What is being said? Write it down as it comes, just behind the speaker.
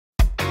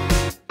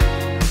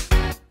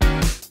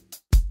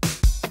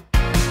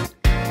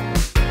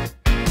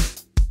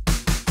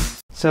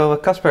So,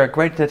 Kaspar,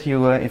 great that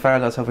you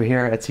invited us over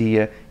here at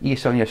the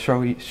e-Estonia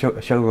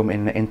showroom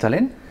in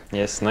Tallinn.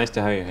 Yes, nice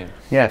to have you here.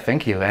 Yeah,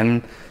 thank you.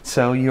 And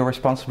so you're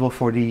responsible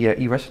for the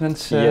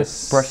e-Residence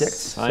project?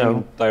 Yes,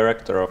 I'm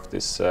director of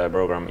this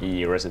program,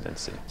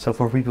 e-Residency. So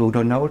for people who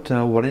don't know it,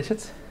 what is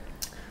it?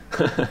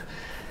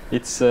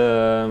 It's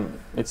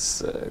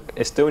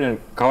Estonian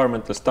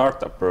governmental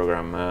startup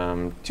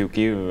program to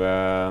give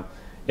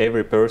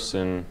every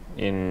person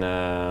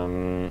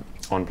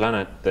on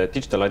planet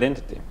digital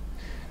identity.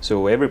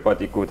 So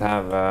everybody could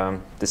have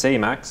the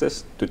same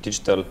access to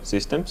digital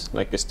systems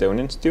like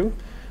Estonians do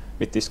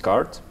with this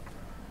card,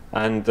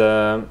 and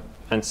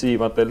see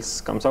what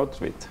else comes out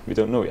of it. We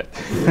don't know yet.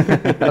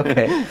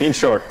 Okay. In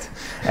short.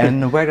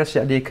 And where does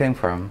the idea came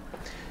from?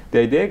 The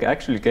idea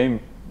actually came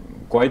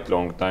quite a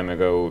long time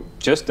ago.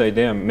 Just the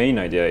idea, main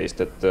idea is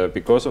that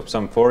because of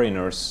some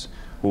foreigners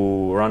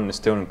who run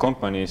Estonian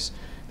companies,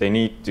 they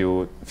need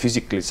to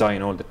physically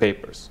sign all the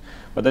papers.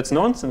 But that's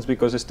nonsense,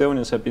 because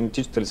Estonians have been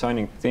digitally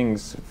signing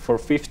things for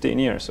 15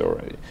 years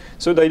already.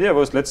 So the idea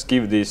was, let's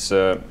give these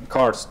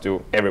cards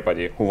to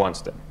everybody who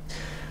wants them.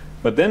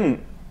 But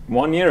then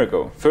 1 year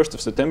ago, 1st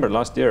of September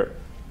last year,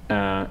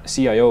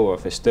 CIO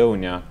of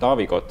Estonia,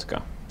 Taavi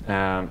Kotka,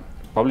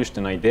 published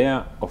an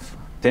idea of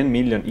 10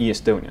 million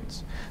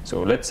e-Estonians.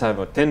 So let's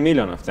have 10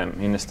 million of them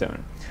in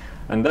Estonia.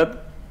 And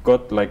that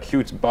got like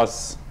huge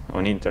buzz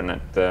on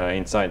internet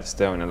inside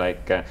Estonia,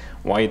 like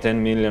why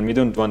 10 million? We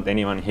don't want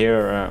anyone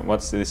here.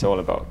 What's this all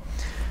about?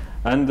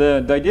 And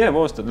the idea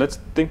was that let's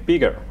think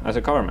bigger as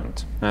a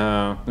government.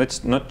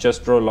 Let's not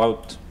just roll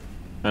out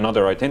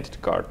another identity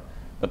card,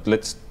 but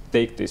let's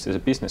take this as a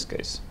business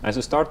case, as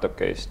a startup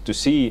case, to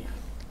see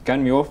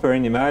can we offer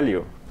any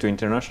value to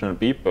international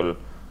people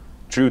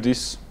through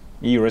this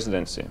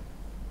e-residency,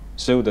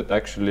 so that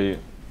actually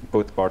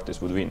both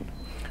parties would win.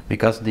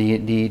 Because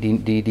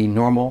the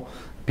normal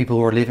people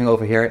who are living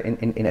over here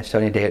in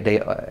Estonia, they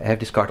have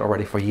this card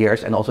already for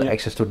years, and also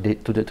access to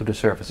the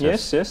services.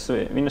 Yes.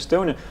 In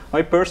Estonia,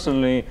 I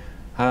personally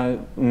have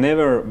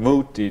never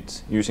voted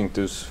using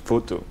this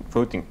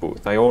voting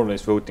booth. I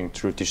always voting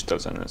through digital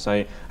channels.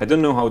 I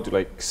don't know how to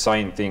like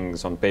sign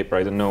things on paper.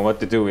 I don't know what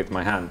to do with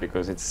my hand,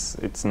 because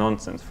it's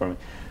nonsense for me.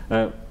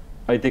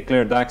 I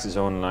declare taxes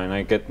online.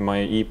 I get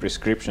my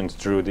e-prescriptions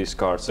through this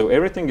card. So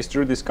everything is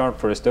through this card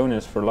for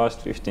Estonians for the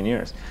last 15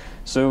 years.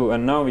 So,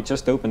 and now we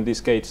just open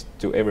these gates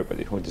to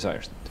everybody who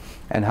desires it.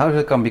 And how does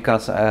it come?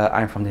 Because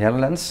I'm from the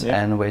Netherlands,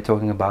 and we're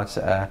talking about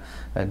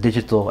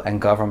digital and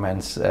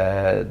governments.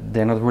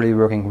 They're not really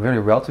working very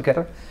well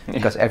together,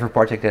 because every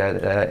project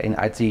in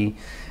IT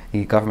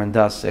the government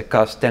does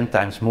costs 10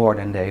 times more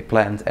than they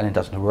planned, and it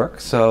doesn't work.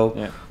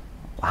 So,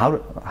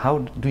 how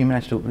do you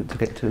manage to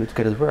get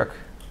it work?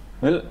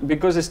 Well,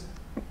 because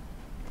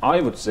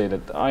I would say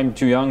that I'm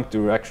too young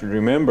to actually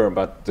remember,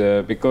 but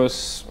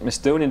because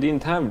Estonia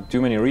didn't have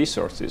too many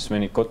resources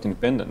when it got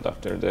independent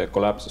after the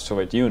collapse of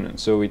Soviet Union,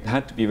 so it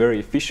had to be very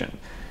efficient.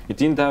 It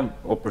didn't have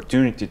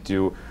opportunity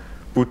to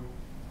put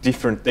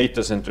different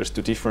data centers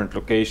to different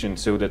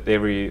locations so that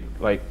every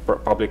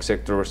public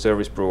sector or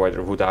service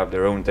provider would have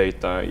their own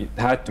data. It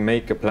had to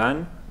make a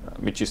plan,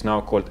 which is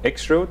now called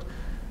X-Road,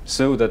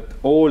 so that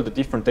all the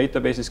different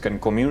databases can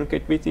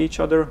communicate with each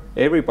other.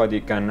 Everybody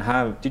can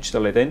have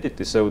digital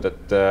identity, so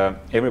that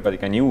everybody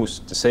can use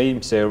the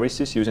same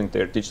services using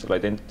their digital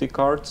identity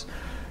cards.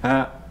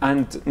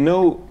 And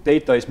no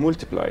data is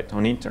multiplied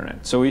on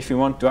internet. So if you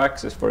want to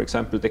access, for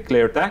example,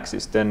 declare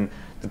taxes, then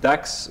the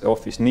tax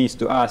office needs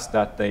to ask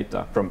that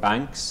data from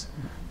banks,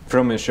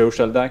 from a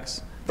social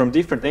tax, from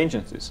different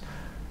agencies,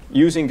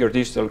 using your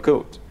digital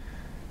code.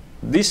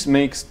 This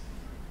makes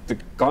the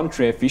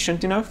country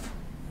efficient enough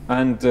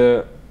and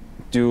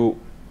to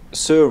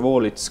serve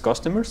all its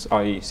customers,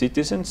 i.e.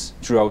 citizens,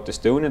 throughout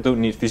Estonia, don't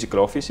need physical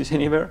offices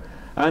anywhere,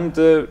 and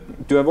to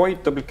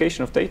avoid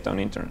duplication of data on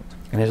internet.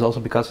 And it's also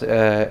because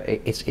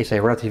it's a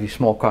relatively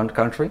small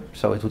country,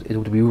 so it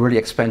would be really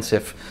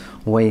expensive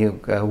when you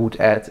would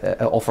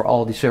offer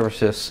all the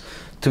services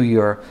to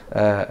your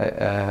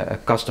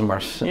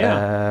customers.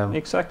 Yeah,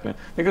 exactly.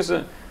 Because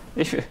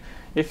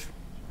if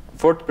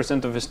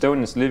 40% of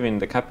Estonians live in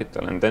the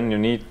capital, and then you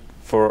need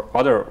for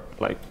other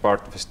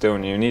part of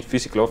Estonia, you need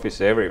physical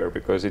offices everywhere,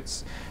 because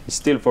it's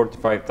still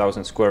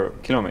 45,000 square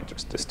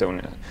kilometers to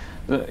Estonia.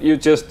 You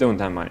just don't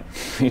have money.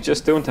 You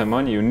just don't have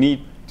money. You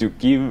need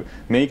to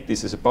make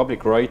this as a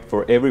public right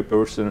for every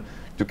person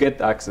to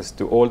get access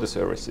to all the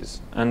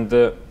services. And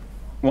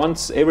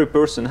once every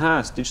person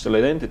has digital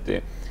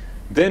identity,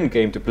 then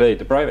came to play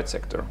the private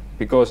sector,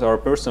 because our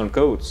personal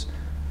codes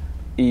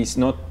is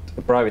not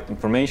private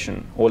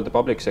information. All the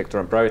public sector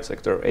and private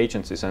sector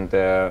agencies and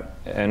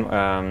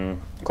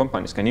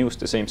companies can use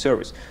the same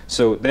service.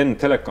 So then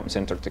telecoms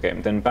entered the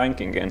game, then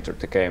banking entered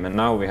the game, and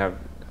now we have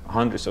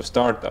hundreds of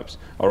startups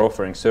are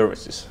offering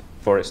services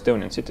for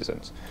Estonian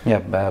citizens. Yeah,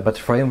 but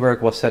the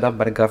framework was set up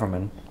by the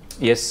government.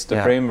 Yes,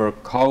 the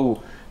framework,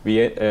 how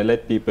we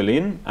let people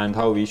in and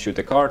how we issue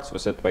the cards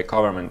was set by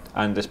government,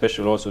 and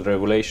especially also the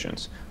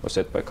regulations was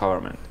set by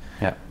government.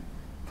 Yeah.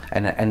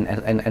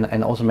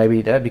 And also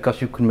maybe that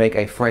because you can make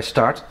a fresh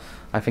start.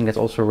 I think that's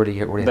also really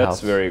helps.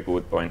 That's a very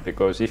good point,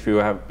 because if you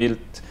have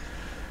built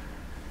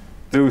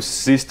those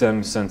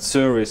systems and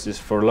services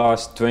for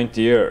last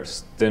 20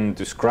 years, then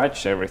to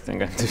scratch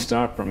everything and to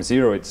start from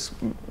zero, it's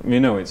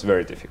it's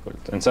very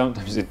difficult, and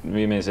sometimes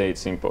we may say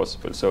it's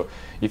impossible. So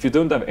if you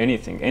don't have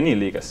anything, any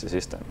legacy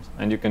systems,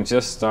 and you can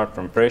just start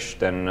from fresh,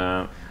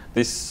 then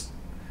this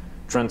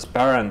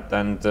transparent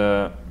and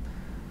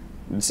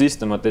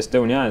system that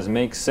Estonia has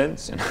makes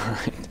sense,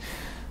 right?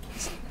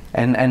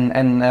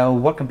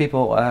 And what can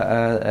people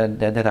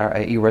that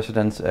are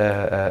e-residents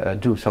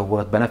do? So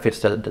what benefits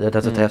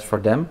does it have for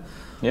them,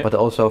 but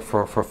also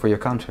for your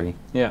country?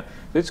 Yeah,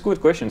 that's a good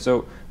question.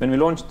 So when we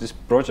launched this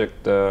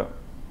project,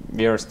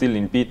 we are still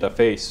in beta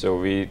phase, so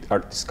we are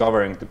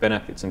discovering the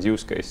benefits and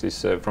use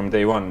cases from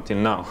day one till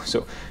now.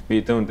 So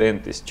we don't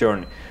end this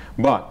journey.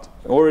 But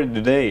already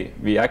today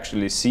we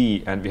actually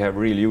see and we have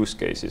real use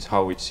cases,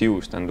 how it's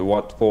used and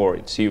what for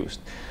it's used.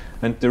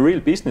 And the real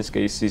business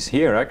case is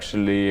here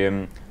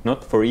actually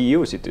not for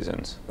EU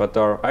citizens, but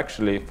are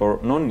actually for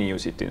non-EU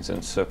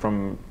citizens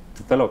from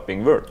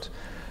developing world.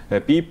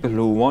 People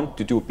who want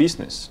to do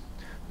business.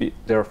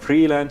 There are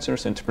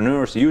freelancers,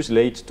 entrepreneurs,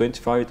 usually aged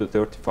 25 to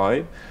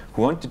 35,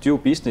 who want to do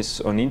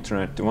business on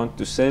internet, who want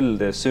to sell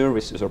their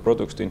services or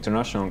products to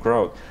international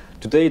crowd.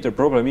 Today the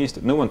problem is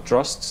that no one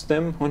trusts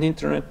them on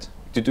internet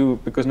to do,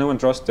 because no one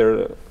trusts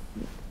their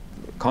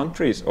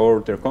countries or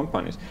their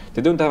companies.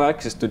 They don't have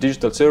access to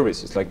digital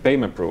services like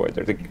payment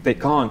provider. They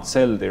can't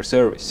sell their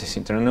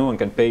services. No one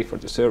can pay for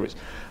the service.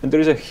 And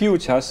there is a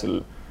huge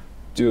hassle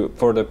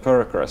for the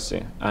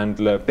bureaucracy and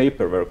the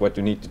paperwork what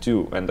you need to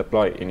do and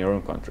apply in your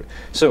own country.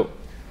 So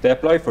they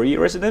apply for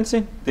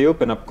e-residency, they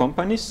open up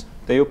companies,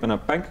 they open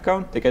up bank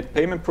account, they get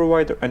payment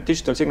provider and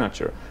digital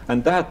signature.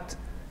 And that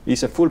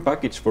is a full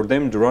package for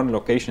them to run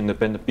location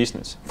independent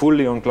business,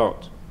 fully on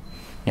cloud.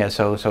 Yeah,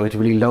 so it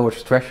really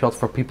lowers threshold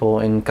for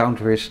people in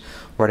countries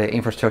where the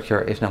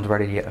infrastructure is not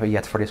ready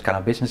yet for this kind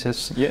of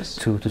businesses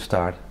to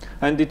start.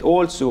 And it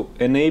also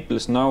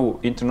enables now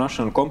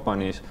international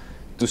companies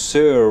to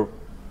serve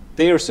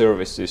their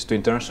services to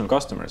international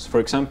customers. For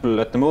example,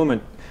 at the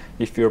moment,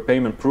 if you're a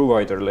payment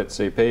provider, let's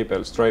say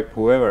PayPal, Stripe,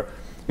 whoever,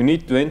 you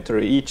need to enter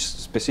each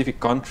specific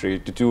country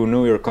to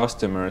know your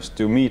customers,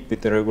 to meet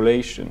with the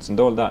regulations and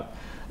all that.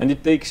 And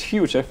it takes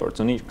huge efforts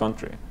on each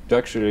country to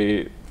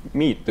actually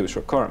meet those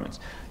requirements.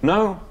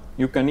 Now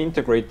you can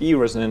integrate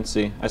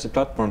e-residency as a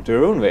platform to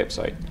your own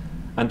website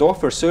and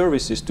offer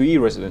services to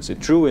e-residency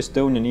through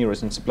Estonian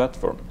e-residency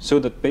platform, so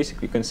that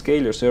basically you can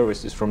scale your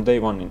services from day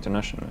one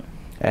internationally.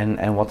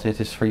 And what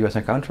it is for you as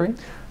a country?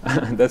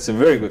 That's a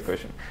very good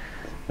question.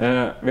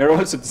 We are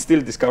also still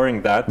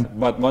discovering that,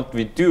 but what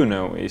we do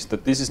know is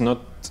that this is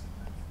not,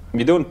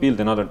 we don't build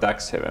another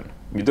tax heaven.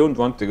 We don't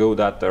want to go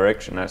that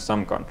direction as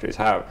some countries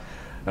have,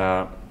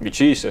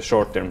 which is a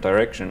short-term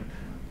direction,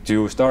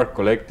 to start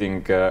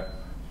collecting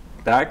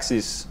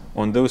taxes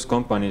on those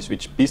companies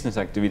which business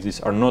activities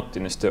are not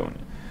in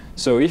Estonia.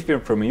 So if you're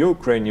from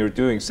Ukraine,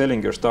 you're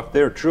selling your stuff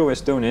there through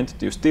Estonian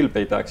entity, you still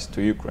pay taxes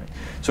to Ukraine.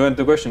 So and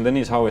the question then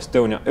is how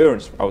Estonia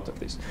earns out of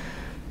this.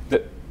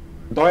 The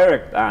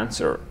direct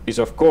answer is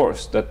of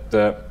course that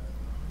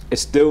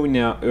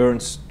Estonia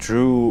earns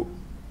through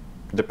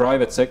the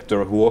private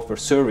sector who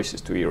offers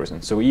services to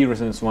e-residents. So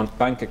e-residents want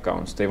bank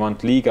accounts, they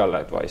want legal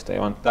advice, they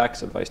want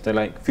tax advice, they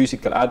like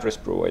physical address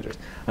providers.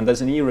 And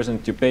as an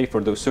e-resident, you pay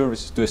for those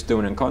services to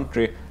Estonian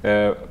country,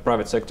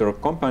 private sector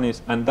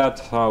companies, and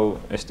that's how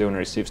Estonia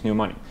receives new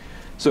money.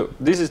 So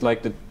this is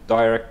like the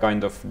direct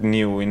kind of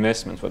new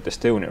investments what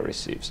Estonia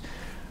receives.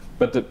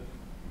 But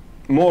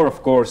more,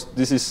 of course,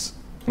 this is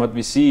what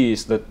we see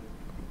is that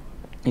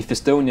if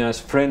Estonia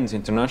has friends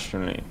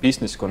internationally,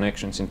 business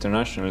connections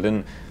internationally,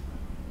 then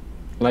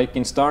like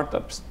in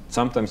startups,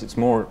 sometimes it's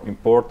more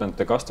important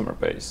the customer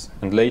base,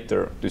 and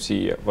later to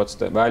see what's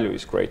the value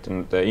is great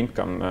and the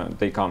income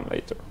they come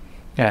later.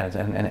 Yeah,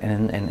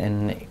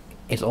 and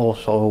it's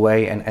also a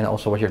way, and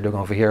also what you're doing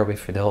over here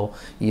with the whole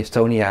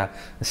Estonia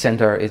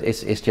center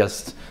is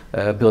just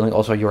building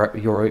also your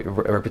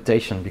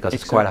reputation, because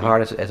it's quite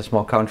hard as a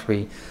small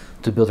country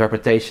to build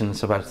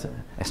reputations about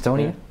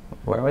Estonia. Yeah.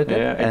 Where is it?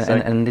 Yeah,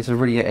 exactly. And this is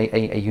really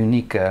a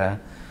unique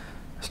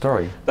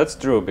story. That's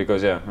true,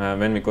 because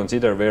when we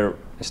consider where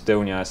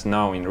Estonia has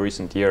now in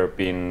recent year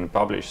been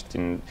published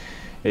in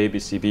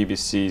ABC,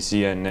 BBC,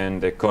 CNN,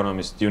 The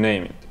Economist, you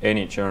name it,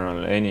 any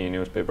journal, any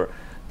newspaper,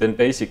 then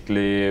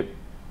basically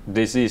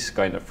this is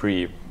kind of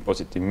free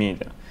positive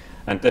media,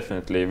 and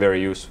definitely very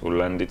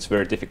useful, and it's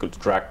very difficult to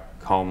track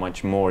how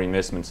much more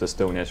investments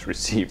Estonia has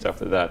received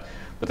after that.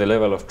 But the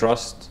level of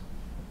trust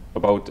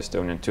about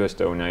Estonia to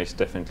Estonia is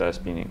definitely has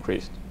been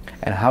increased.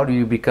 And how do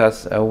you,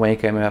 because when you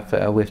came up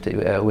with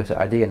the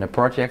idea and the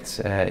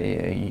project,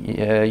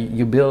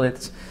 you build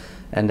it,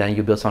 and then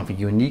you build something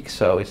unique,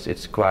 so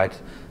it's quite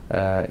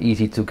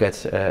easy to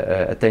get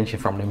attention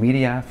from the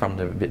media, from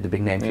the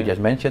big names you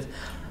just mentioned.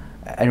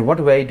 And what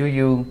way do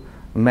you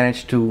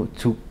manage to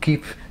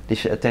keep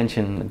this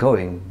attention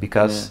going?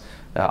 Because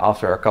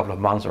after a couple of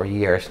months or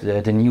years,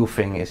 the new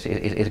thing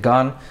is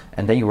gone,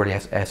 and then you really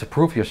have to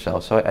prove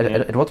yourself. So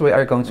at what way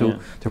are you going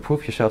to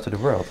prove yourself to the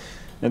world?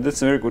 And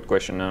that's a very good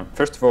question.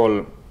 First of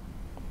all,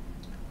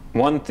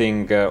 one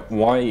thing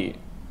why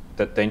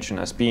the tension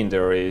has been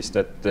there is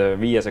that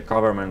we as a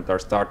government are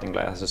starting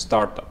like as a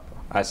startup,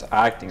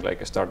 acting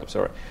like a startup,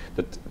 sorry.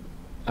 That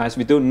as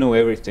we don't know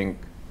everything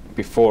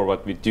before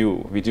what we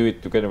do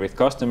it together with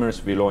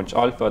customers. We launch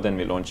alpha, then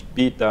we launch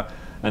beta,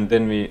 and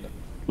then we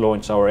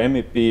launch our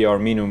MVP, our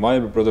minimum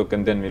viable product,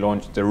 and then we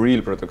launch the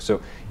real product.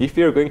 So if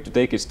we are going to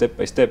take it step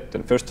by step,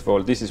 then first of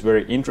all, this is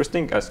very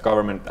interesting as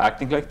government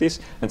acting like this.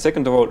 And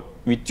second of all,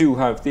 we do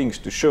have things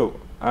to show.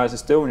 As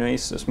Estonia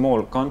is a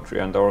small country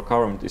and our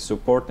government is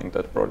supporting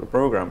that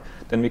program,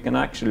 then we can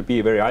actually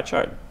be very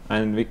agile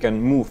and we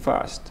can move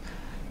fast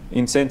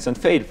in sense and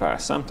fail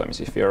fast sometimes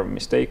if we are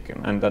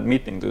mistaken, and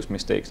admitting those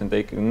mistakes and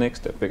taking the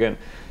next step again.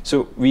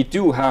 So we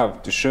do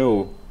have to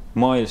show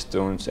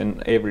milestones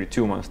in every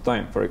 2 months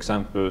time. For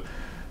example,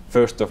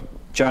 1st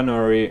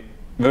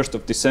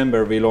of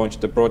December we launched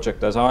the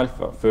project as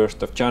alpha.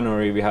 1st of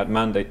January we had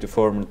mandate to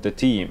form the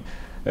team.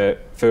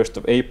 1st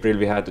of April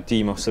we had a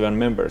team of 7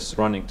 members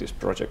running this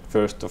project.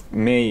 1st of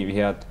May we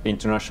had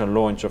international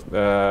launch of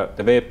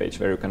the web page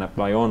where you can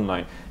apply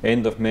online.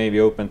 End of May we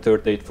opened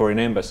 38 foreign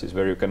embassies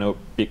where you can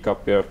pick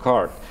up your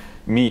card.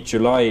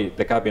 Mid-July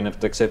the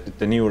cabinet accepted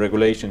the new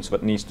regulations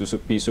that needs to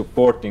be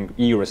supporting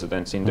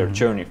e-Residency in their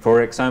journey.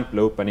 For example,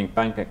 opening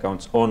bank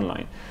accounts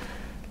online.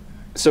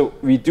 So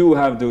we do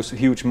have those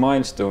huge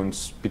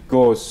milestones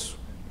because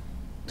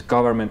the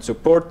government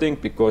supporting,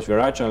 because we're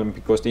agile, and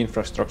because the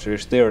infrastructure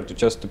is there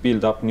to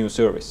build up new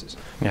services.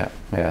 Yeah,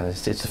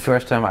 it's the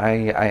first time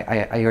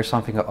I hear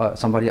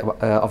somebody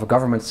of a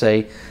government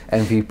say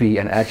MVP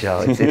and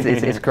agile.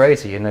 It's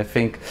crazy, and I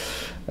think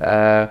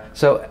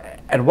so.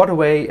 And what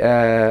way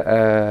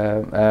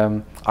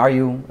are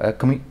you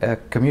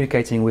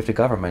communicating with the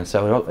government?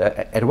 So,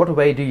 at what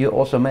way do you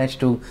also manage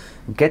to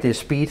get this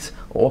speed?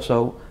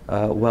 Also,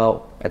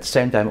 well, at the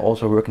same time,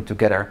 also working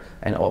together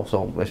and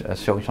also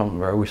showing some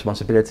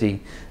responsibility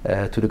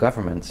to the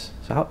government.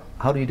 So,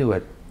 how do you do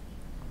it?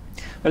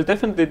 Well,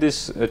 definitely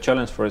this is a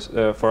challenge for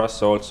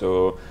us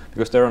also,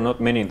 because there are not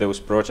many of those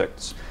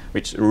projects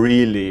which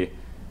really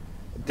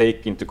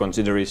take into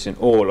consideration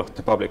all of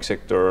the public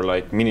sector,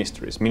 like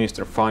ministries,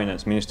 Minister of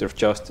Finance, Minister of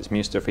Justice,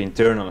 Minister of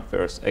Internal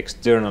Affairs,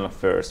 External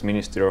Affairs,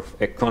 Minister of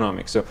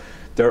Economics. So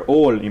they're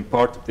all in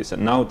part of this,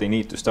 and now they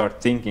need to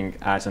start thinking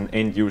as an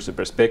end user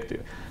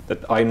perspective,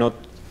 that I'm not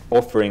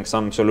offering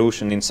some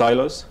solution in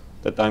silos,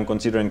 that I'm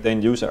considering the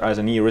end user as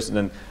an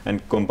e-resident,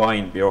 and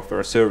combined we offer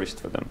a service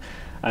for them.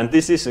 And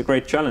this is a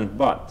great challenge,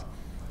 but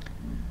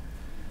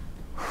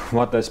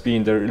what has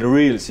been the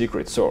real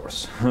secret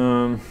sauce?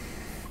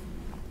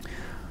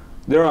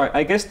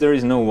 I guess there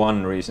is no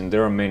one reason,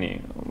 there are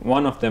many.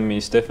 One of them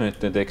is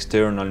definitely the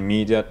external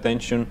media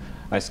attention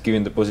has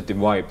given the positive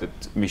vibe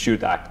that we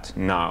should act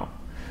now.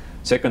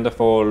 Second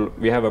of all,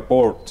 we have a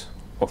board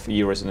of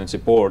e-Residency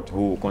board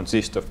who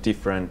consists of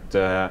different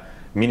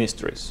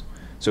ministries.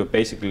 So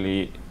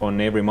basically on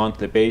every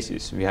monthly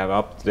basis we have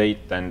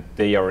update, and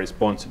they are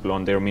responsible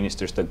on their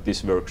ministers that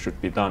this work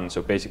should be done.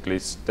 So basically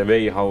it's the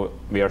way how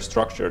we are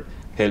structured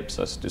helps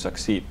us to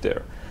succeed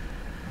there.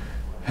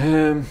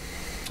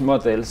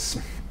 What else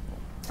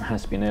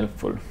has been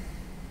helpful?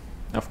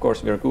 Of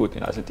course, we are good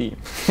as a team.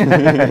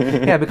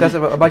 Yeah, because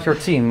about your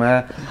team,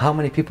 how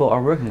many people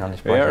are working on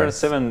this project? We are a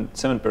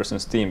seven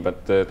persons team,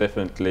 but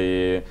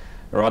definitely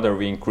rather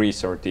we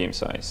increase our team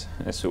size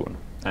soon.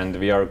 And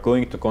we are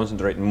going to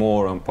concentrate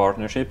more on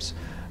partnerships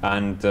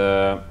and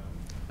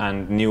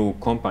new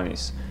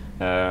companies,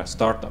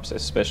 startups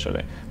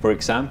especially. For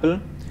example,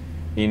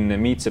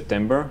 in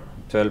mid-September,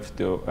 12th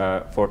to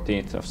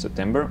 14th of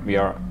September, we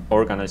are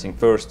organizing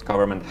first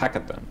government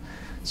hackathon.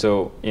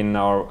 So in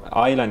our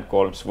island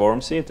called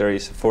Swarmsea, there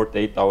is a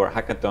 48-hour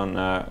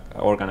hackathon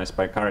organized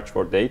by Courage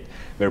 48,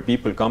 where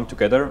people come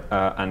together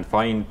and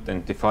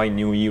identify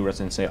new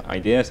e-Residency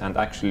ideas and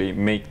actually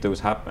make those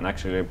happen,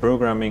 actually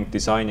programming,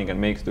 designing, and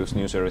make those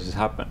new services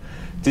happen.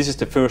 This is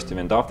the first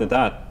event. After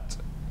that,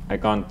 I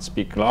can't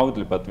speak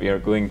loudly, but we are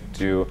going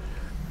to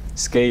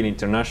scale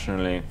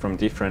internationally from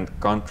different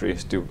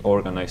countries to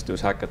organize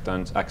those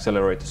hackathons,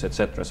 accelerators,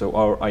 etc. So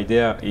our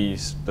idea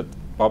is that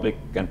public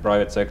and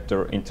private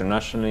sector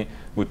internationally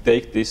would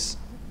take this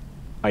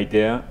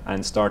idea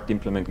and start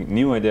implementing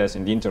new ideas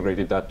and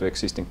integrated that to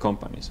existing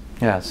companies.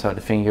 Yeah, so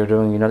the thing you're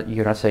doing,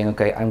 you're not saying,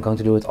 okay, I'm going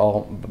to do it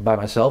all by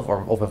myself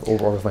or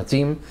with my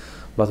team,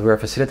 but we're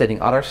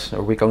facilitating others,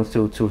 or we're going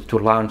to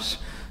launch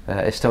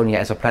Estonia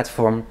as a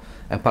platform,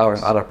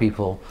 empowering other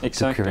people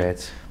to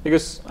create.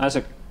 Because as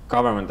a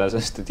government,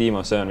 as the team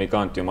of 7, we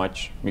can't do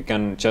much. We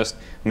can just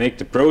make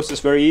the process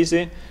very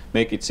easy,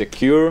 make it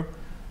secure,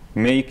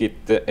 make it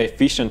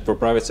efficient for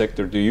private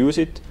sector to use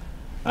it,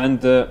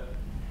 and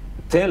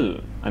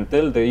tell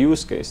the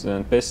use cases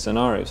and best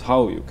scenarios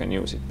how you can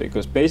use it.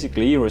 Because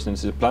basically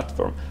e-Residency is a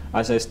platform.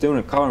 As the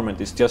Estonian government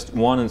is just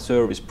one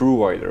service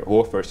provider who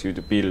offers you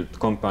to build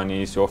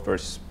companies,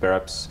 offers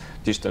perhaps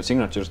digital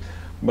signatures,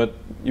 but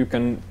you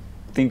can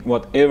think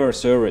whatever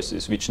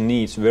services which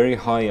needs very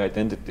high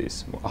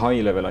identities,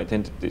 high level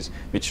identities,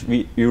 which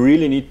you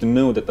really need to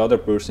know that the other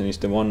person is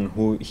the one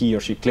who he or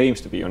she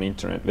claims to be on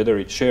internet, whether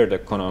it's shared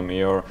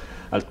economy or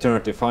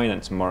alternative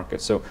finance market.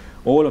 So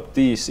all of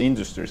these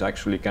industries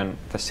actually can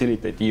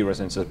facilitate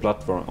e-Residency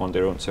platform on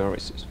their own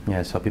services.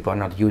 Yeah, so people are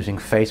not using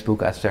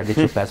Facebook as their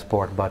digital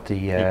passport, but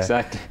the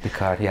exactly the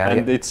card. Yeah,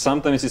 and it's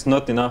sometimes it's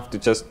not enough to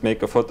just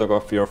make a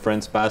photograph of your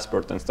friend's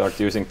passport and start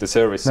using the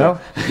service. No.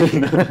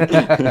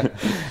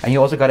 And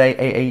you also got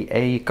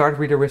a card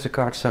reader with the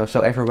card,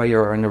 so everywhere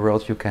you're in the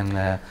world you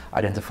can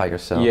identify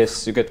yourself.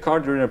 Yes, you get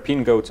card reader,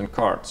 PIN codes, and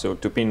cards. So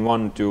to PIN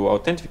 1 to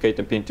authenticate,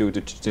 and PIN 2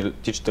 to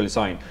digitally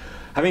sign.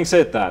 Having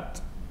said that,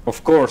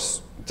 of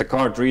course, the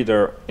card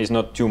reader is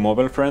not too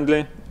mobile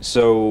friendly.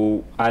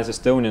 So as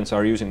Estonians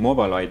are using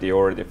mobile ID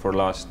already for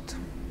last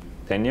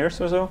 10 years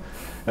or so,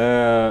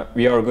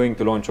 we are going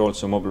to launch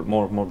also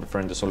more mobile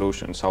friendly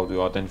solutions how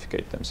to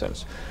authenticate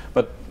themselves.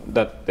 But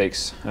that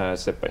takes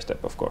step by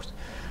step, of course.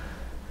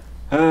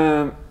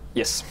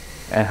 Yes.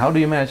 And how do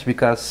you manage?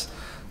 Because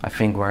I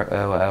think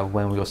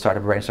when we will start a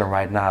brainstorm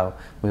right now,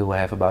 we will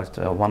have about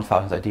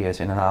 1,000 ideas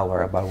in an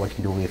hour about what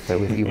you do with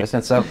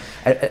e-Residency. So,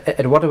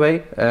 at what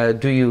way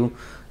do you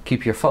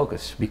keep your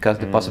focus? Because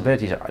the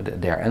possibilities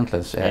are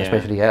endless.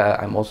 Especially,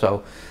 I'm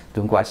also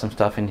doing quite some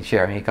stuff in the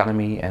sharing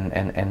economy,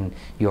 and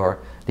your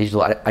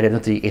digital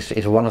identity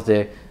is one of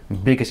the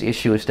biggest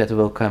issues that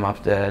will come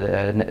up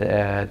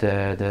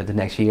the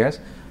next years.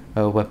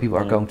 When people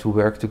are going to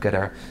work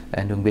together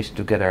and doing business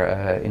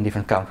together in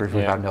different countries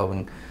without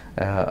knowing.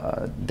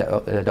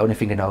 The only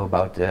thing they know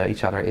about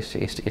each other is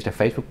their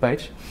Facebook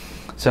page.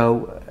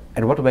 So,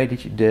 in what way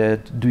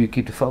do you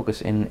keep the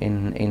focus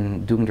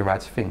in doing the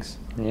right things?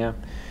 Yeah,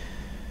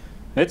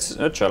 it's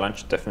a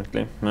challenge,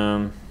 definitely.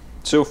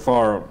 So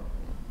far,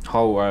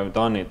 how I've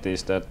done it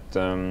is that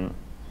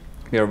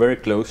we are very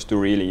close to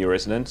really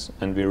e-residents,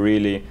 and we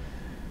really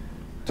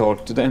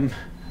talk to them,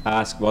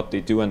 ask what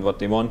they do and what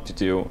they want to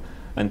do.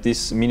 And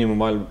this minimum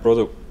viable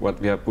product,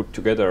 what we have put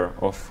together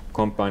of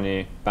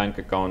company, bank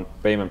account,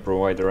 payment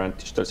provider, and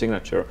digital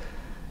signature,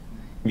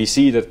 we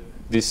see that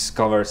this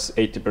covers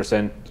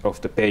 80%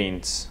 of the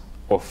pains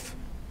of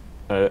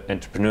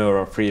entrepreneur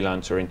or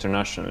freelancer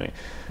internationally.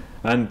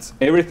 And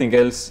everything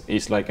else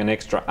is like an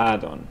extra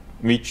add-on,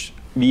 which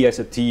we as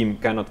a team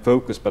cannot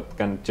focus, but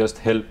can just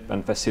help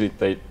and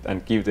facilitate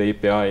and give the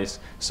APIs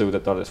so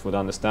that others would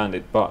understand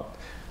it. But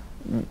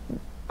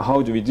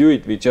how do we do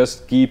it? We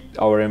just keep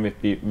our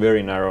MVP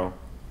very narrow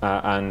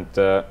and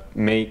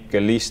make a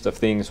list of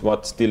things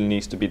what still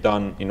needs to be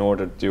done in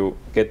order to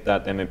get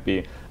that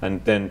MVP,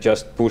 and then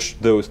just push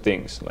those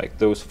things, like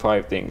those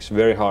 5 things,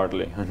 very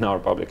hardly in our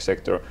public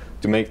sector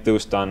to make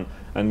those done.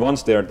 And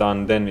once they are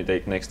done, then we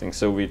take next thing.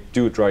 So we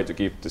do try to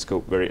keep the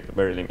scope very,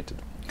 very limited.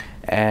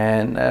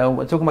 And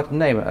talking about the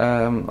name,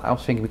 I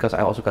was thinking, because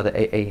I also got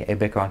a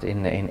background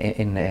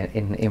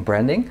in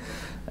branding.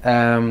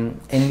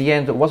 In the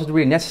end, was it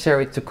really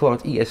necessary to call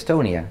it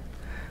e-Estonia?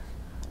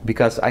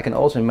 Because I can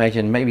also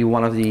imagine maybe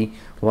one of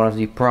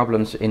the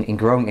problems in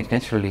growing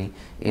internationally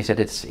is that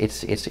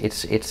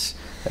it's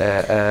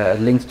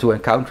linked to a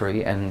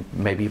country, and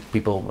maybe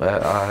people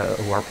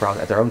who are proud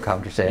at their own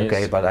country say,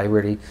 okay, but I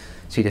really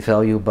see the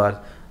value,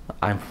 but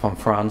I'm from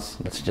France.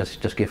 Let's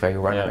just give a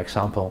random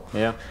example.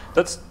 Yeah,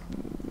 that's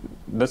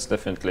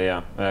definitely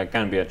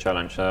can be a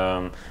challenge.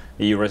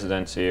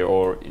 E-Residency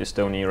or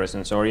Estonian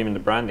e-Residency, or even the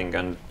branding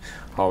and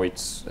how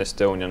it's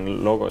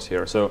Estonian logos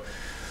here. So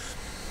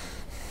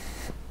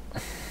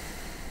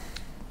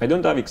I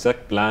don't have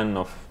exact plan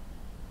of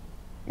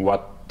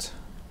what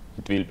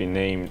it will be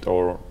named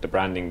or the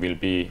branding will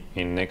be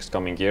in next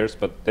coming years,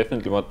 but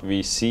definitely what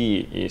we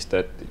see is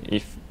that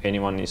if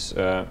anyone is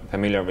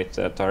familiar with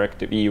the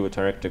directive, EU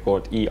directive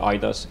called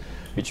e-IDAS,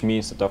 which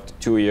means that after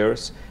 2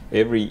 years,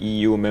 every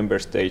EU member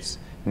state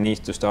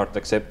needs to start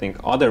accepting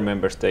other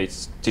member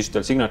states'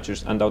 digital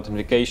signatures and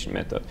authentication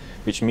method,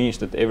 which means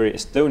that every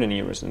Estonian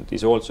e-resident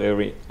is also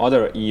every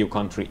other EU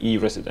country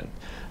e-resident.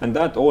 And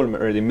that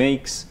already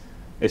makes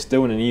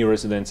Estonian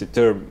e-residency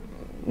term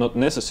not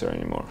necessary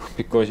anymore,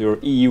 because you're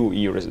EU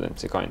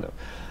e-residency kind of.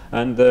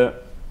 And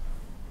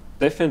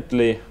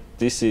definitely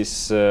this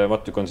is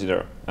what to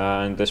consider.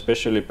 And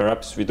especially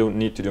perhaps we don't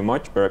need to do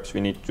much, perhaps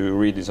we need to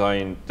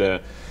redesign the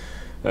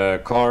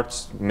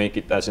cards, make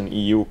it as an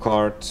EU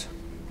card,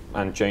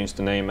 and change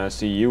the name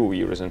as EU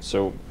e-resident.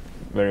 So,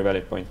 very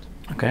valid point.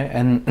 Okay,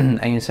 and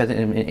you said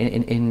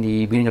in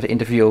the beginning of the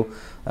interview,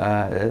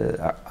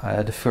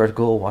 the first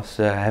goal was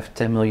to have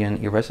 10 million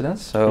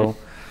e-residents. So,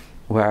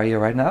 where are you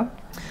right now?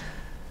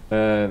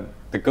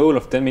 The goal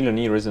of 10 million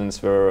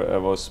e-residents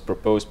was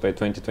proposed by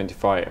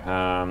 2025.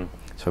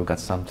 So we've got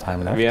some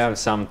time left. We have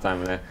some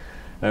time left.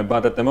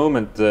 But at the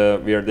moment,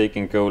 we are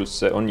taking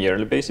goals on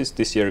yearly basis.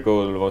 This year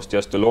goal was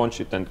just to launch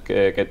it and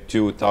get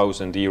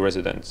 2,000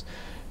 e-residents.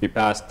 We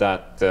passed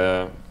that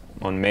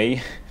on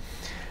May,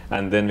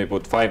 and then we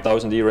put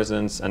 5,000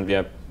 e-residents, and we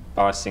are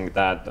passing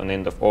that on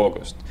end of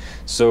August.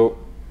 So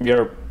we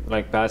are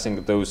like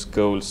passing those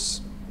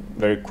goals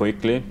very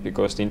quickly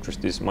because the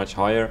interest is much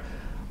higher.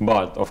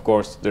 But of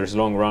course, there's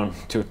long run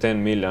to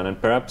 10 million, and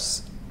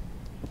perhaps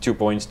 2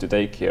 points to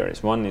take here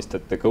is one is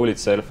that the goal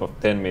itself of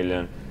 10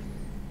 million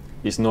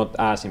is not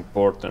as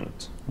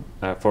important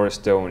for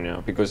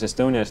Estonia, because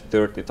Estonia has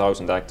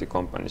 30,000 active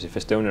companies. If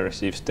Estonia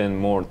receives 10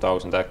 more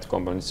thousand active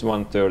companies, it's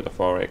 1/3 of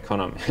our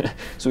economy.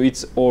 So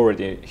it's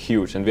already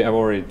huge, and we have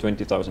already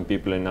 20,000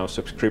 people in our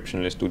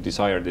subscription list who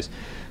desire this.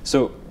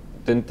 So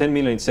then 10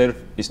 million itself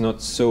is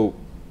not so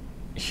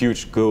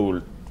huge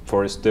goal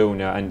for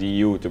Estonia and the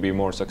EU to be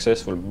more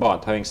successful.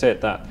 But having said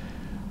that,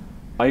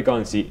 I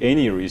can't see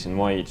any reason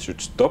why it should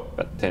stop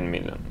at 10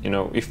 million. You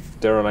know, if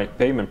there are like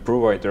payment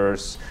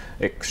providers,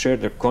 a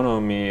shared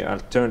economy,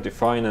 alternative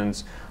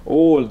finance,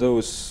 all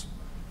those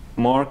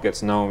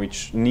markets now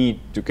which need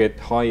to get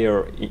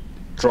higher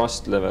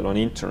trust level on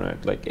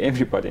internet, like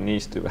everybody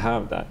needs to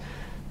have that,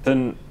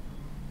 then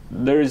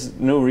there is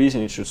no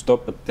reason it should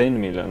stop at 10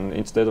 million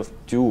instead of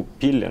 2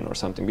 billion or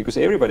something, because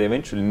everybody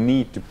eventually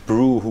need to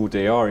prove who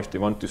they are if they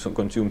want to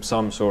consume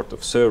some sort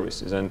of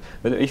services. And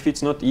but if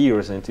it's not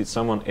e-Residency, it's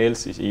someone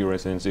else's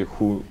e-Residency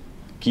who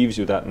gives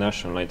you that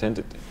national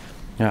identity.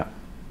 Yeah.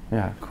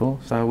 Yeah, cool.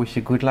 So I wish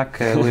you good luck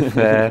with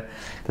the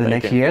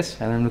next years,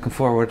 and I'm looking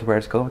forward to where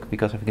it's going,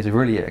 because I think it's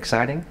really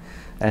exciting.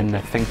 And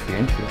thanks for your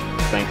interview.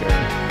 Thank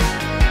you.